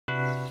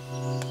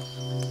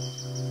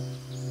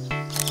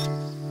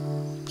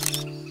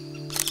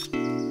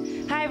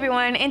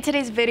everyone, in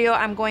today's video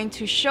I'm going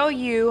to show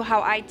you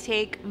how I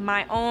take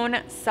my own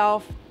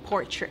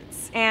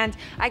self-portraits, and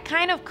I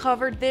kind of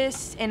covered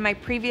this in my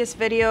previous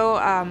video.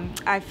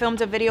 I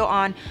filmed a video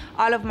on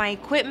all of my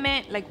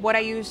equipment, like what I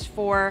use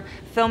for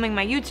filming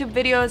my YouTube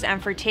videos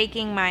and for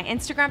taking my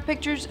Instagram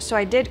pictures, so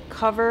I did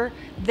cover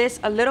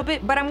this a little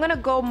bit, but I'm gonna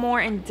go more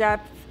in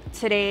depth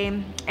today,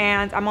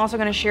 and I'm also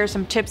gonna share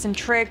some tips and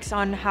tricks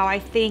on how I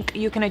think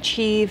you can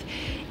achieve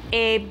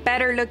a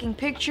better looking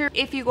picture.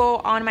 If you go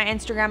on my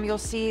Instagram, you'll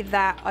see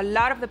that a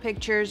lot of the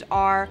pictures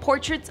are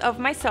portraits of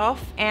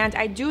myself, and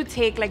I do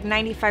take like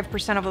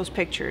 95% of those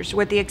pictures,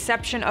 with the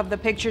exception of the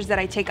pictures that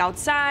I take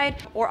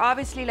outside, or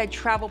obviously like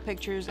travel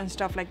pictures and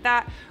stuff like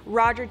that.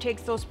 Roger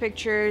takes those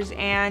pictures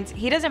and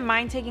he doesn't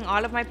mind taking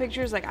all of my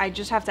pictures, like I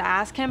just have to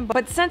ask him.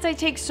 But since I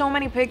take so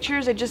many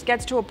pictures, it just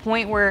gets to a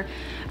point where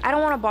I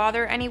don't want to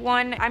bother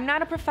anyone. I'm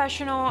not a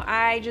professional.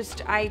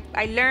 I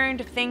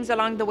learned things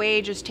along the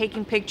way just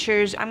taking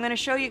pictures. I'm gonna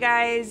show you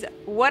guys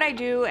what I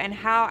do and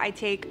how I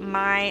take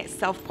my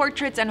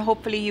self-portraits, and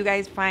hopefully you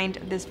guys find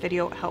this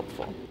video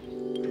helpful.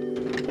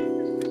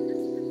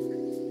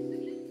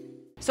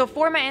 So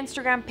for my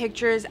Instagram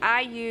pictures,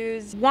 I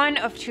use one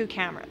of two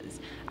cameras.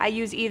 I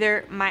use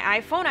either my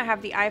iPhone, I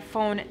have the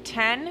iPhone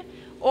 10,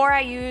 or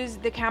I use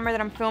the camera that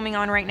I'm filming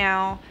on right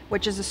now,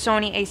 which is a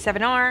Sony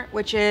a7R,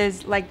 which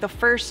is like the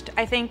first,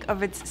 I think,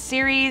 of its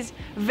series.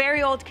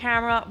 Very old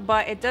camera,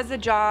 but it does the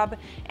job,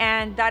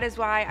 and that is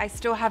why I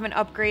still haven't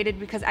upgraded,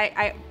 because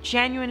I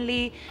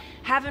genuinely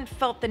haven't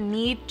felt the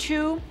need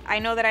to. I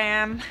know that I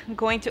am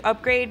going to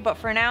upgrade, but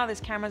for now, this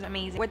camera's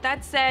amazing. With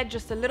that said,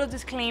 just a little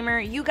disclaimer,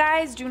 you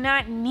guys do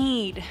not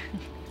need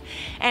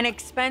an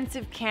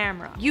expensive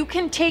camera. You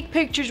can take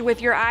pictures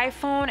with your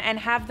iPhone and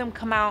have them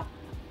come out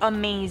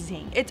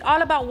amazing. It's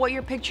all about what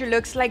your picture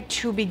looks like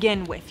to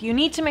begin with. You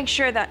need to make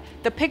sure that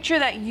the picture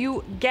that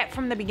you get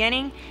from the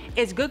beginning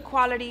is good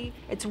quality,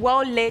 it's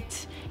well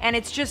lit, and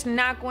it's just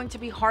not going to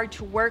be hard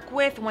to work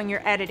with when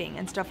you're editing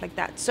and stuff like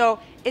that. So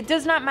it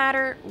does not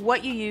matter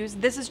what you use.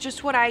 This is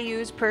just what I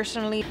use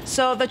personally.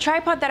 So the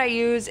tripod that I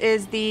use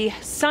is the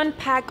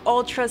Sunpack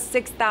Ultra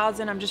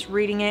 6000. I'm just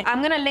reading it.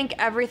 I'm gonna link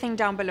everything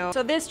down below.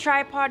 So this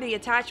tripod, the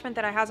attachment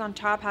that I has on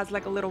top has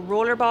like a little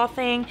roller ball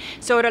thing.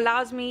 So it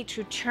allows me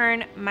to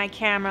turn my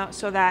camera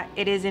so that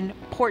it is in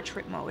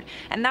portrait mode.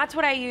 And that's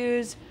what I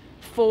use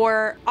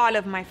for all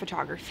of my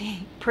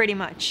photography, pretty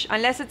much,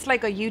 unless it's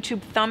like a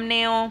YouTube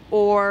thumbnail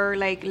or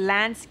like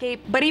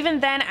landscape. But even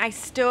then, I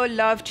still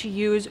love to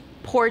use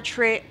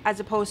portrait as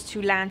opposed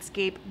to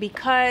landscape,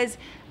 because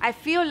I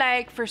feel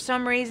like for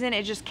some reason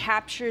it just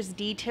captures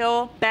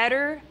detail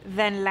better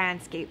than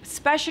landscape,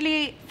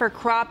 especially for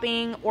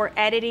cropping or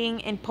editing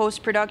in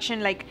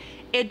post-production. Like,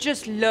 it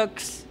just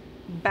looks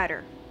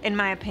better in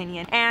my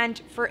opinion. And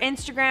for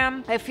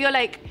Instagram, I feel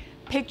like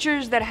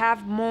pictures that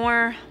have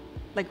more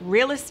like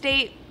real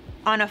estate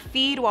on a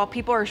feed while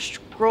people are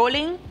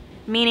scrolling,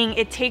 meaning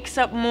it takes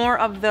up more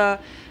of the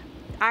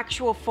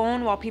actual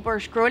phone while people are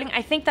scrolling,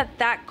 I think that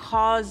that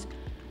calls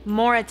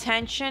more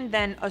attention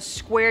than a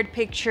squared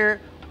picture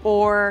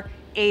or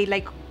a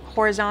like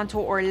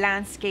horizontal or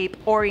landscape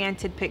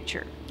oriented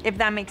picture, if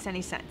that makes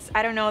any sense.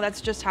 I don't know,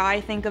 that's just how I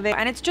think of it.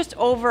 And it's just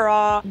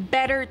overall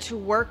better to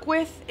work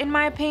with, in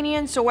my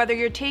opinion. So whether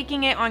you're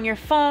taking it on your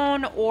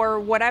phone or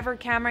whatever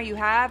camera you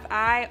have,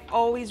 I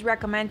always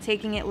recommend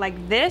taking it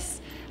like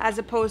this as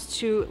opposed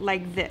to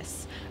like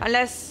this.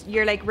 Unless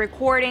you're like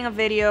recording a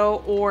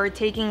video or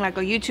taking like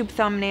a YouTube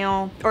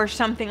thumbnail or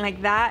something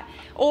like that,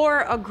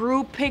 or a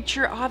group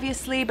picture,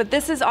 obviously. But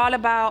this is all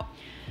about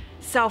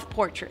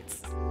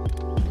self-portraits.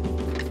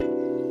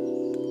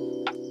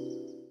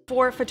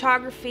 For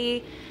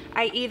photography,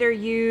 I either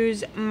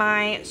use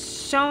my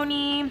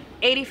Sony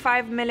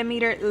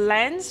 85mm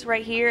lens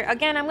right here.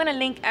 Again, I'm gonna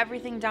link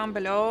everything down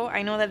below.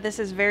 I know that this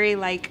is very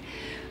like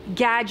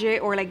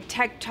gadget or like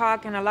tech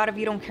talk, and a lot of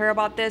you don't care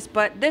about this,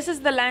 but this is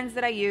the lens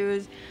that I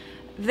use.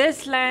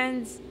 This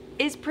lens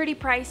is pretty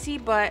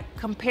pricey, but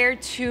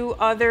compared to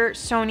other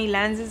Sony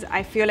lenses,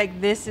 I feel like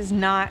this is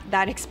not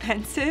that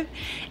expensive,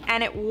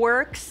 and it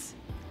works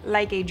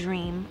like a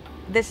dream.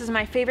 This is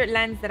my favorite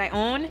lens that I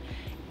own,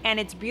 and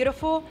it's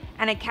beautiful,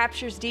 and it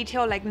captures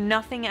detail like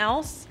nothing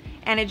else,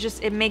 and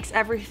it makes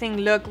everything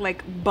look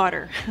like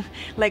butter.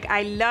 Like,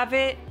 I love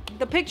it.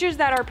 The pictures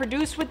that are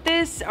produced with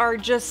this are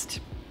just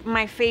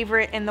my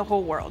favorite in the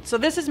whole world. So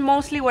this is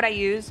mostly what I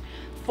use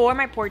for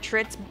my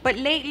portraits, but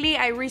lately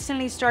I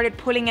recently started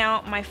pulling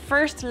out my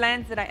first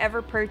lens that I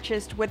ever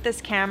purchased with this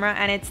camera,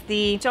 and it's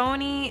the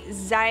Sony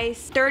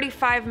Zeiss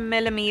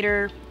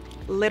 35mm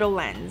little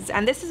lens.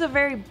 And this is a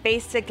very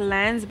basic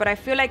lens, but I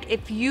feel like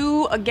if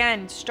you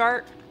again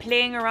start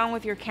playing around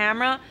with your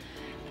camera,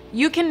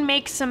 you can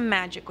make some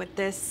magic with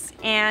this.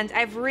 And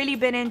I've really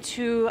been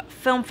into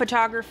film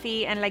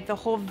photography and like the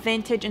whole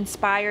vintage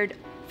inspired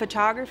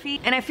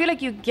photography, and I feel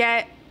like you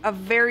get a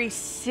very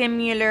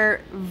similar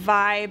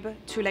vibe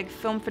to like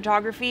film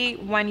photography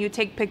when you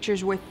take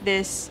pictures with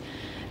this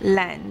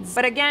lens.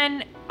 But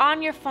again,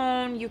 on your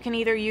phone, you can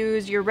either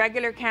use your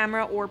regular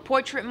camera or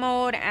portrait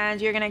mode, and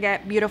you're gonna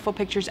get beautiful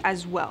pictures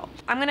as well.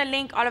 I'm gonna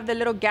link all of the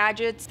little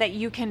gadgets that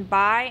you can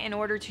buy in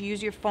order to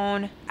use your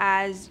phone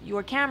as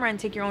your camera and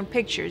take your own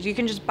pictures. You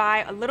can just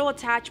buy a little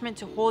attachment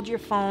to hold your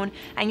phone,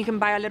 and you can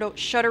buy a little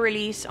shutter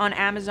release on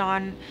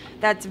Amazon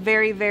that's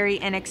very, very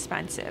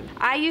inexpensive.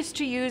 I used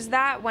to use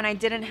that when I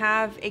didn't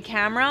have a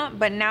camera,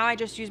 but now I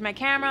just use my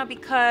camera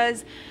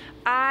because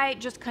I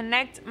just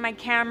connect my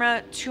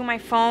camera to my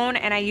phone,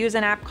 and I use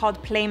an app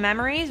called Play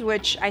Memories,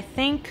 which I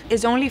think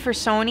is only for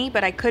Sony,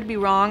 but I could be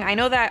wrong. I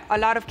know that a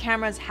lot of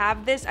cameras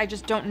have this. I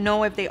just don't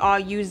know if they all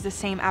use the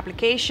same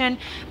application,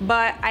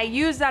 but I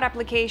use that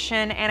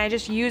application and I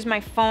just use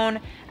my phone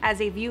as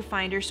a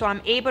viewfinder, so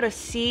I'm able to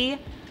see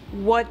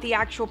what the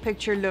actual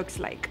picture looks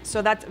like.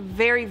 So that's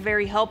very,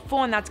 very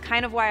helpful, and that's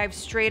kind of why I've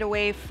strayed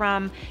away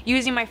from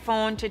using my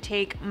phone to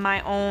take my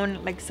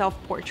own like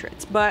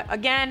self-portraits. But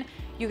again,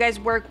 you guys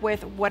work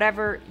with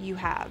whatever you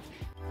have.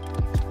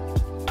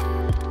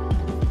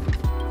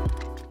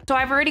 So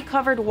I've already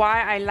covered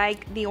why I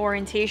like the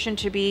orientation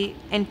to be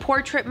in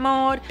portrait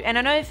mode. And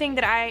another thing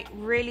that I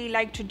really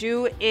like to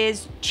do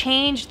is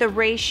change the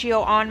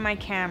ratio on my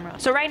camera.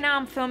 So right now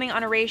I'm filming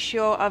on a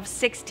ratio of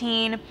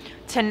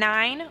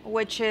 16:9,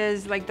 which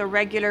is like the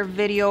regular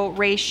video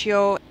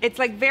ratio. It's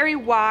like very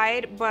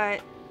wide,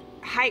 but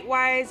height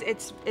wise,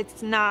 it's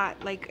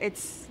not like,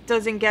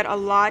 doesn't get a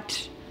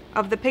lot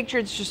of the picture.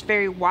 It's just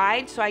very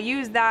wide, so I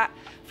use that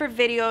for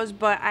videos,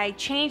 but I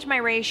change my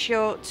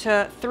ratio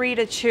to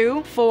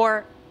 3:2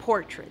 for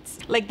portraits.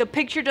 Like, the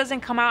picture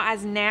doesn't come out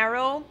as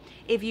narrow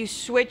if you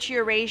switch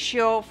your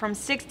ratio from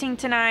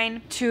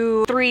 16:9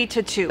 to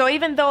 3:2. So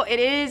even though it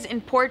is in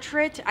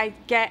portrait, I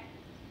get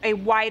a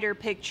wider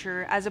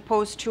picture as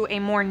opposed to a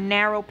more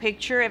narrow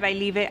picture if I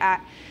leave it at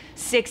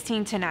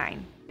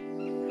 16:9.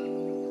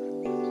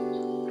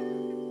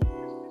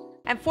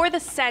 And for the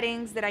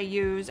settings that I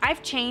use,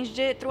 I've changed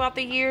it throughout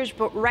the years,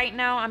 but right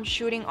now I'm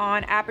shooting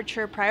on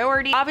aperture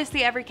priority.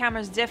 Obviously every camera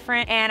is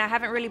different, and I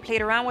haven't really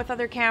played around with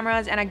other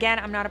cameras. And again,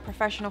 I'm not a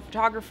professional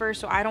photographer,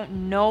 so I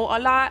don't know a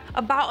lot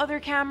about other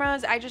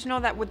cameras. I just know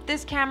that with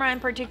this camera in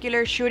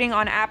particular, shooting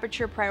on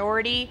aperture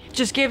priority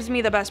just gives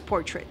me the best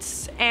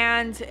portraits.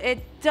 And it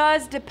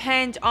does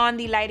depend on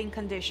the lighting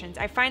conditions.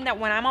 I find that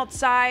when I'm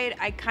outside,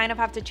 I kind of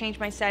have to change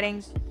my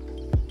settings.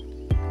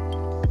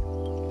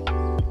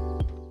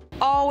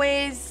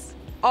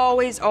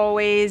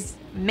 Always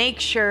make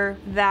sure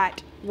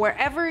that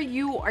wherever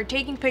you are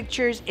taking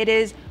pictures, it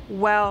is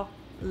well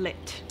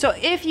lit. So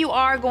if you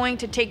are going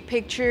to take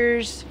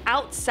pictures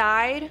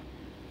outside,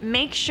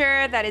 make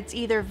sure that it's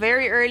either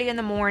very early in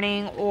the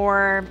morning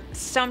or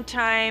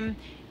sometime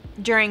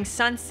during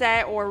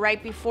sunset or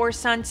right before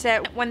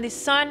sunset, when the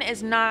sun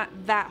is not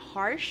that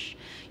harsh.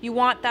 You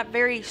want that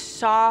very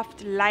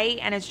soft light,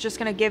 and it's just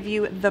gonna give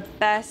you the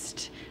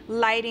best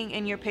lighting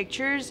in your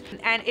pictures.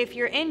 And if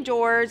you're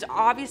indoors,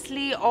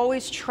 obviously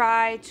always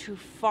try to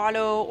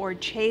follow or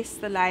chase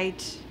the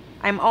light.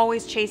 I'm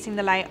always chasing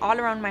the light all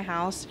around my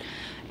house.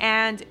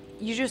 And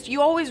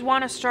you always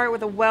want to start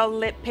with a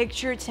well-lit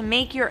picture to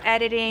make your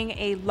editing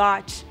a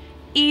lot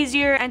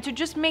easier and to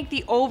just make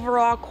the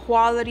overall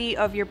quality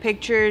of your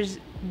pictures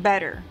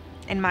better,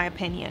 in my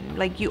opinion.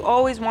 Like, you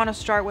always want to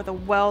start with a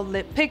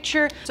well-lit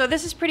picture. So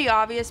this is pretty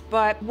obvious,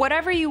 but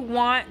whatever you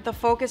want the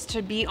focus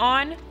to be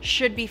on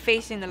should be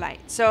facing the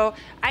light. So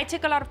I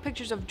take a lot of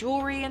pictures of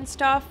jewelry and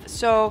stuff.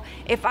 So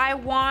if I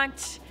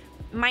want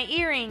my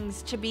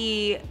earrings to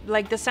be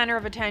like the center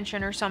of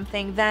attention or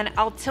something, then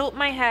I'll tilt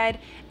my head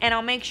and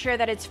I'll make sure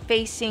that it's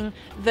facing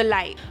the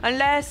light.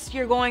 Unless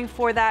you're going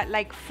for that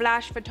like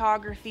flash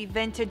photography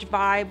vintage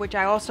vibe, which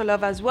I also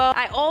love as well.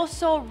 I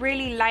also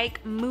really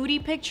like moody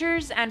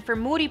pictures, and for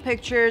moody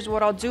pictures,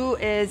 what I'll do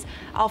is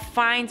I'll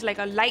find like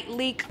a light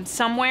leak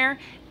somewhere,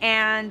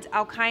 and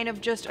I'll kind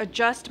of just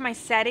adjust my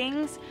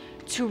settings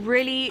to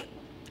really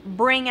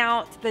bring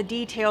out the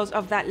details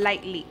of that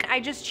light leak.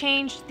 I just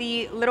changed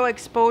the little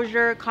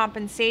exposure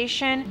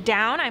compensation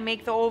down. I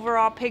make the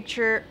overall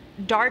picture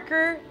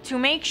darker to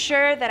make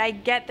sure that I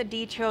get the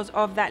details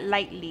of that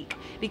light leak,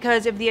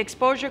 because if the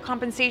exposure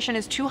compensation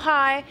is too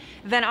high,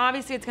 then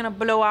obviously it's gonna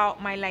blow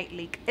out my light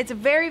leak. It's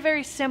very,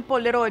 very simple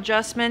little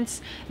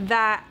adjustments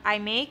that I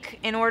make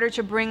in order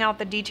to bring out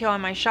the detail in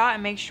my shot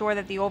and make sure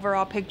that the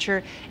overall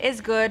picture is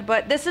good.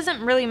 But this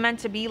isn't really meant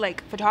to be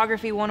like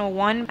photography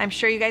 101. I'm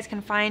sure you guys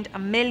can find a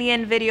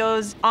million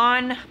videos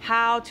on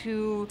how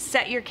to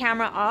set your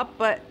camera up,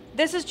 but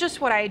this is just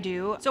what I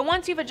do. So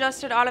once you've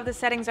adjusted all of the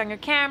settings on your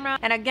camera,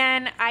 and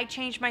again, I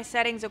change my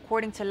settings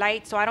according to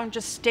light, so I don't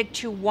just stick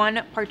to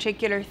one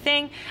particular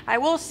thing. I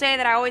will say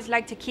that I always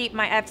like to keep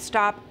my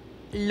f-stop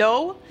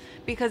low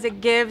because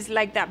it gives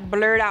like that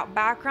blurred out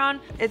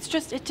background. It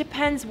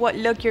depends what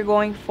look you're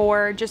going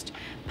for, just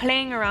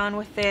playing around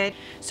with it.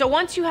 So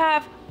once you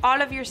have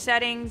all of your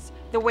settings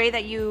the way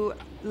that you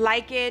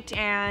like it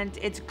and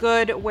it's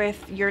good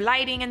with your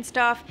lighting and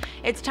stuff,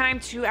 it's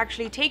time to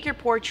actually take your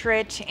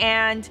portrait.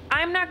 And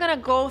I'm not gonna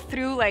go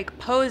through like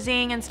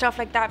posing and stuff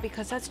like that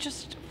because that's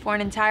just for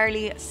an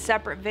entirely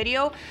separate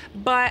video,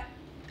 but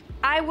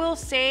I will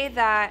say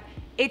that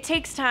it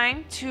takes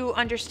time to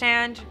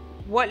understand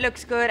what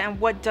looks good and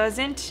what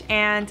doesn't,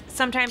 and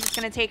sometimes it's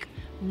gonna take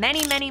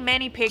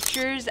many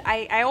pictures.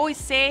 I always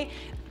say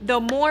the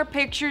more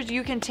pictures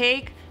you can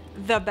take,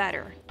 the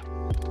better.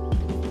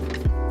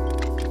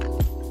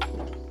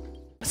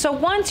 So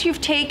once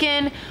you've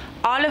taken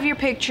all of your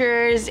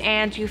pictures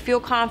and you feel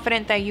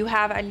confident that you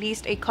have at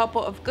least a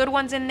couple of good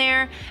ones in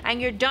there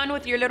and you're done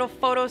with your little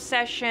photo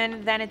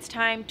session, then it's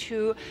time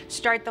to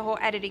start the whole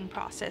editing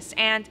process.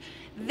 And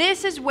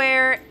this is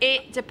where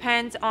it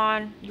depends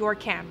on your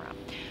camera.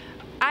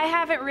 I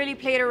haven't really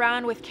played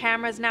around with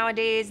cameras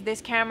nowadays.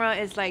 This camera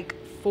is like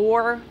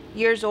 4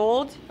 years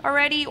old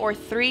already, or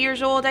 3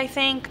 years old, I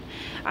think.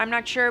 I'm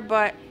not sure,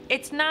 but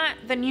it's not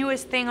the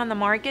newest thing on the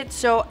market.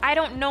 So I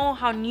don't know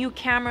how new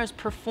cameras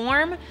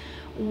perform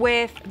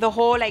with the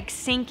whole like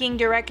syncing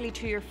directly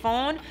to your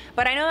phone.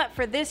 But I know that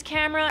for this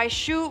camera, I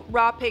shoot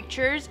raw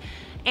pictures,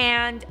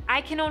 and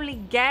I can only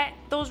get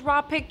those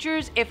raw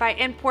pictures if I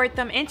import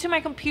them into my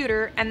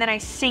computer and then I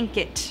sync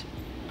it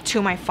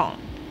to my phone.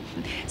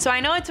 So I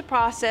know it's a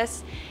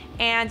process,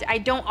 and I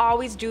don't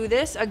always do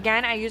this.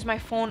 Again, I use my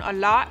phone a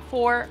lot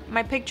for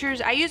my pictures.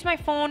 I use my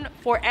phone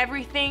for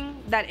everything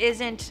that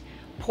isn't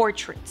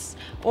portraits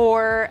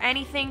or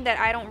anything that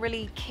I don't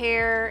really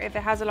care if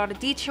it has a lot of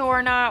detail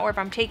or not, or if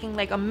I'm taking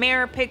like a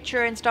mirror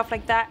picture and stuff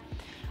like that.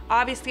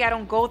 Obviously, I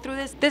don't go through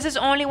this. This is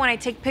only when I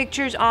take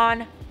pictures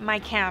on my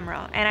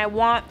camera and I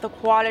want the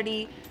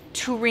quality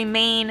to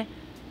remain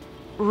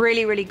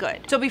really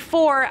good. So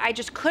before, I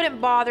just couldn't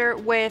bother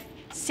with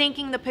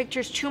syncing the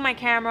pictures to my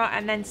camera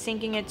and then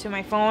syncing it to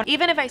my phone.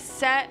 Even if I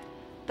set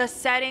the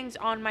settings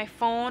on my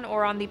phone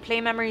or on the Play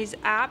Memories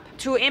app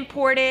to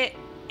import it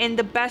in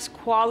the best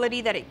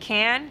quality that it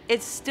can,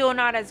 it's still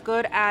not as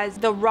good as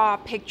the raw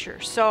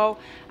picture. So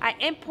I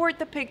import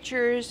the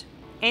pictures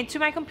into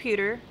my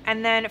computer,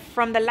 and then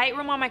from the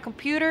Lightroom on my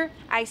computer,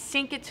 I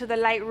sync it to the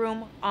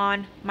Lightroom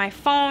on my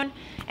phone,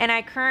 and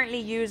I currently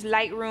use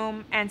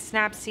Lightroom and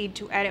Snapseed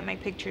to edit my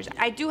pictures.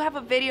 I do have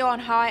a video on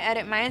how I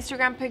edit my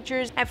Instagram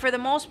pictures, and for the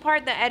most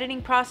part, the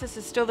editing process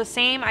is still the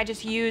same. I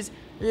just use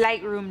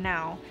Lightroom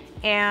now.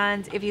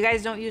 And if you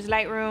guys don't use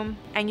Lightroom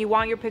and you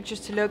want your pictures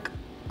to look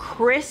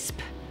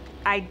crisp,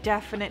 I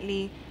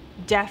definitely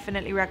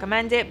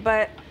recommend it.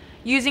 But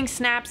using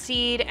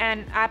Snapseed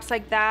and apps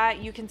like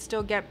that, you can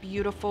still get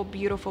beautiful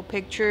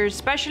pictures,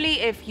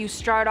 especially if you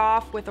start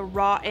off with a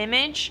raw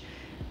image.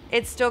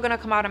 It's still gonna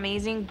come out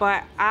amazing,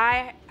 but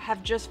I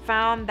have just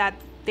found that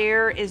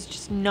there is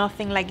just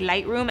nothing like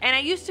Lightroom. And I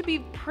used to be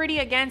pretty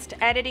against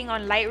editing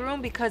on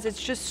Lightroom because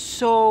it's just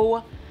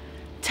so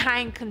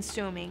time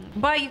consuming.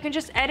 But you can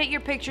just edit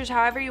your pictures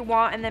however you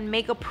want and then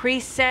make a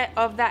preset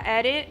of that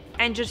edit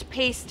and just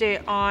paste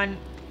it on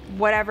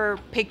whatever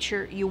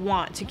picture you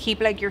want to keep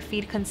like your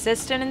feed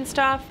consistent and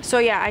stuff. So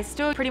yeah, I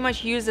still pretty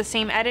much use the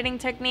same editing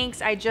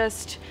techniques. I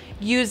just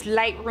use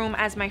Lightroom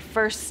as my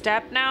first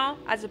step now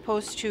as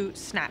opposed to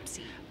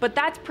Snapseed. But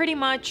that's pretty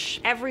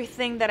much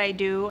everything that I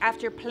do.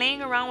 After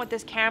playing around with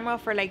this camera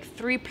for like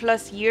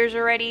 3+ years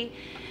already,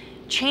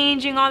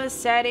 changing all the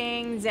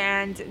settings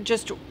and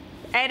just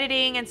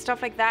editing and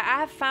stuff like that,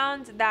 I have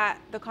found that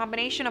the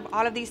combination of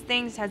all of these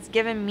things has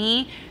given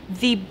me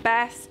the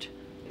best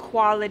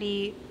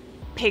quality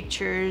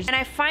pictures, and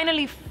I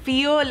finally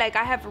feel like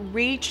I have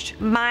reached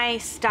my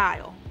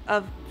style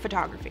of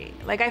photography.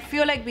 Like, I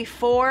feel like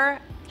before,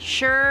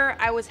 sure,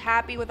 I was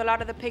happy with a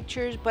lot of the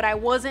pictures, but I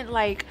wasn't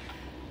like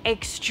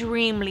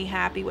extremely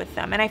happy with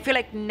them. And I feel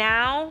like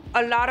now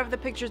a lot of the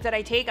pictures that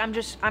I take, I'm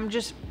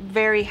just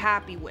very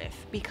happy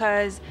with,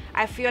 because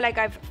I feel like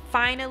I've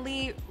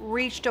finally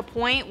reached a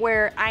point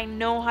where I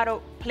know how to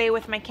play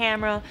with my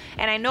camera,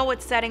 and I know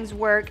what settings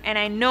work, and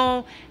I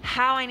know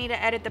how I need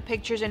to edit the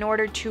pictures in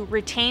order to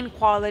retain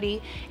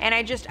quality, and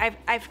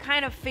I've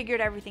kind of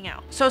figured everything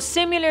out. So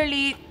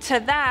similarly to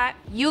that,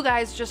 you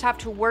guys just have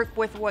to work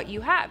with what you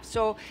have.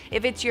 So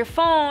if it's your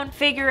phone,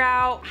 figure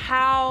out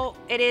how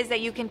it is that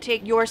you can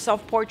take your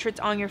self-portraits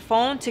on your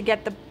phone to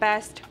get the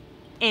best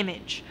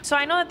image. So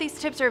I know that these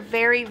tips are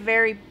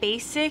very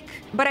basic,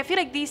 but I feel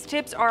like these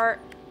tips are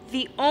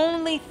the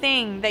only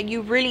thing that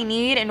you really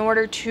need in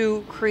order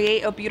to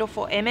create a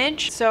beautiful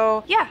image.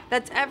 So yeah,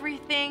 that's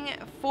everything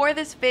for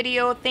this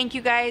video. Thank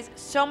you guys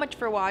so much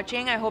for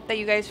watching. I hope that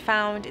you guys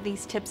found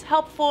these tips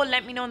helpful.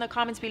 Let me know in the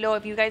comments below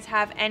if you guys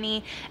have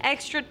any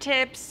extra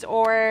tips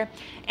or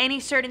any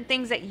certain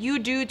things that you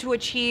do to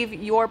achieve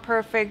your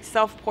perfect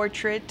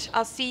self-portrait.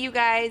 I'll see you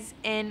guys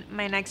in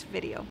my next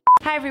video.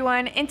 Hi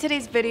everyone, in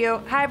today's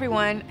video,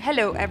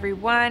 hello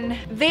everyone.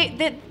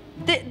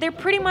 They're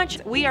pretty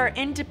much, we are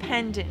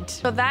independent.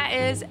 So that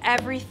is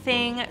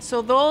everything.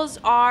 So those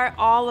are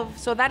all of,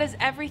 so that is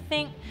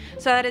everything.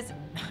 So that is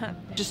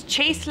just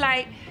chase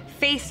light,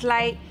 face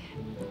light,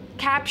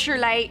 capture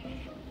light,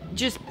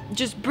 just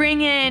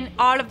bring in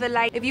all of the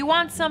light. If you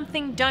want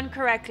something done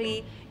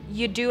correctly,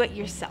 you do it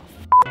yourself.